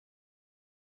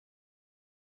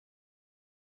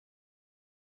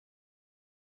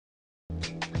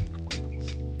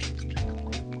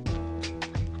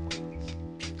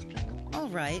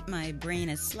right, my brain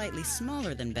is slightly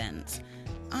smaller than Ben's.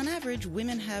 On average,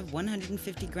 women have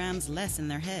 150 grams less in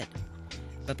their head.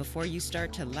 But before you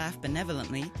start to laugh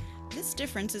benevolently, this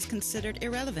difference is considered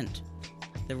irrelevant.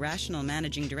 The rational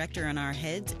managing director in our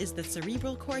heads is the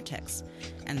cerebral cortex,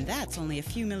 and that's only a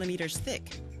few millimeters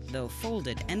thick, though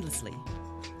folded endlessly.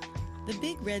 The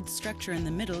big red structure in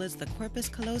the middle is the corpus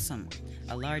callosum,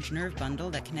 a large nerve bundle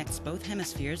that connects both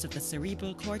hemispheres of the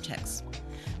cerebral cortex.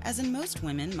 As in most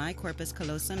women, my corpus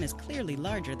callosum is clearly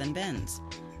larger than Ben's.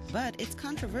 But it's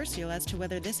controversial as to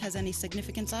whether this has any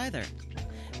significance either.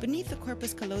 Beneath the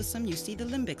corpus callosum, you see the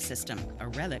limbic system, a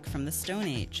relic from the Stone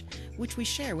Age, which we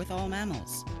share with all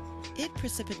mammals. It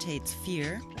precipitates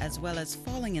fear, as well as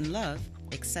falling in love,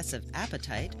 excessive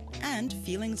appetite, and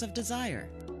feelings of desire.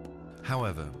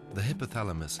 However, the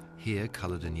hypothalamus, here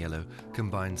colored in yellow,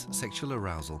 combines sexual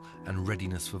arousal and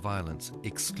readiness for violence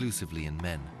exclusively in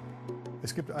men.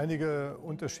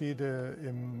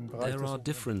 There are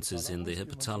differences in the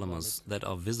hypothalamus that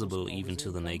are visible even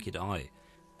to the naked eye.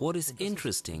 What is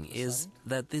interesting is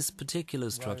that this particular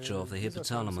structure of the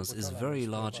hypothalamus is very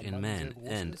large in men,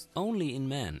 and only in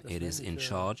men it is in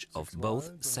charge of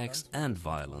both sex and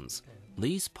violence.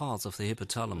 These parts of the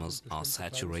hypothalamus are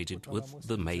saturated with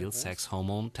the male sex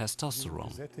hormone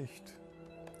testosterone.